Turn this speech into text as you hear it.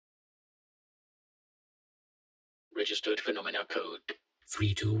Registered Phenomena Code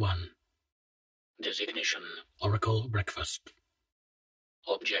 321. Designation: Oracle Breakfast.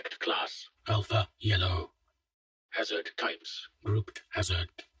 Object Class: Alpha Yellow. Hazard Types: Grouped Hazard,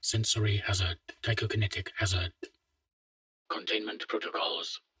 Sensory Hazard, Tychokinetic-hazard. Containment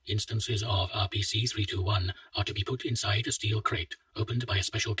Protocols: Instances of RPC-321 are to be put inside a steel crate, opened by a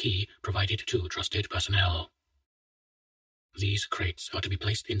special key provided to trusted personnel. These crates are to be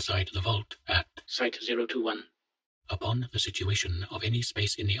placed inside the vault at Site 021. Upon the situation of any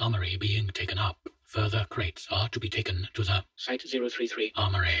space in the armory being taken up, further crates are to be taken to the Site 033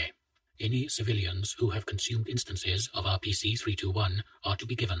 armory. Any civilians who have consumed instances of RPC-321 are to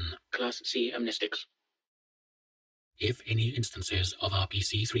be given Class C amnestics. If any instances of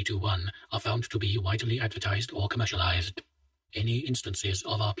RPC-321 are found to be widely advertised or commercialized, any instances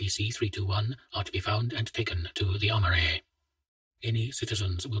of RPC-321 are to be found and taken to the armory. Any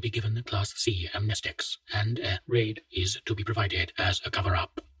citizens will be given Class C amnestics, and a raid is to be provided as a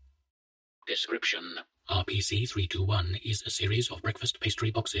cover-up. Description: RPC-321 is a series of breakfast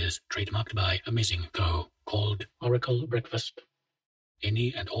pastry boxes trademarked by Amazing Co., called Oracle Breakfast.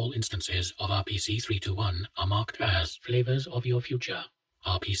 Any and all instances of RPC-321 are marked as Flavors of Your Future.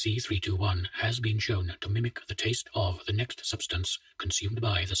 RPC-321 has been shown to mimic the taste of the next substance consumed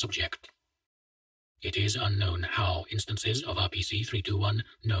by the subject. It is unknown how instances of RPC-321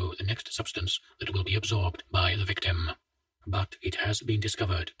 know the next substance that will be absorbed by the victim, but it has been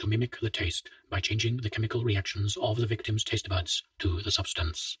discovered to mimic the taste by changing the chemical reactions of the victim's taste buds to the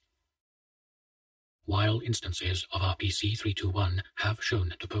substance. While instances of RPC-321 have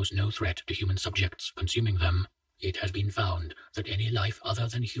shown to pose no threat to human subjects consuming them, it has been found that any life other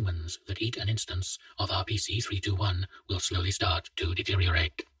than humans that eat an instance of RPC-321 will slowly start to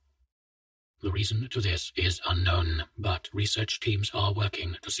deteriorate. The reason to this is unknown, but research teams are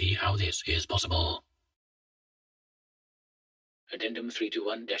working to see how this is possible. Addendum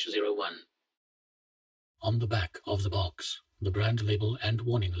 321-01. On the back of the box, the brand label and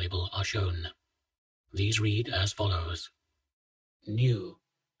warning label are shown. These read as follows: New,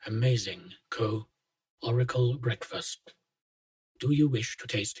 Amazing Co. Oracle Breakfast. Do you wish to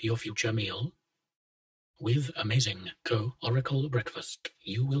taste your future meal? With Amazing Co. Oracle Breakfast,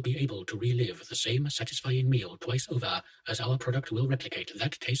 you will be able to relive the same satisfying meal twice over, as our product will replicate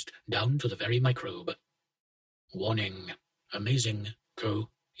that taste down to the very microbe. Warning: Amazing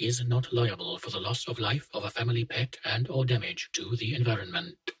Co. is not liable for the loss of life of a family pet and/or damage to the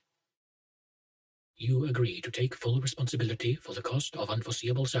environment. You agree to take full responsibility for the cost of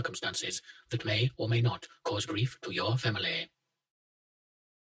unforeseeable circumstances that may or may not cause grief to your family.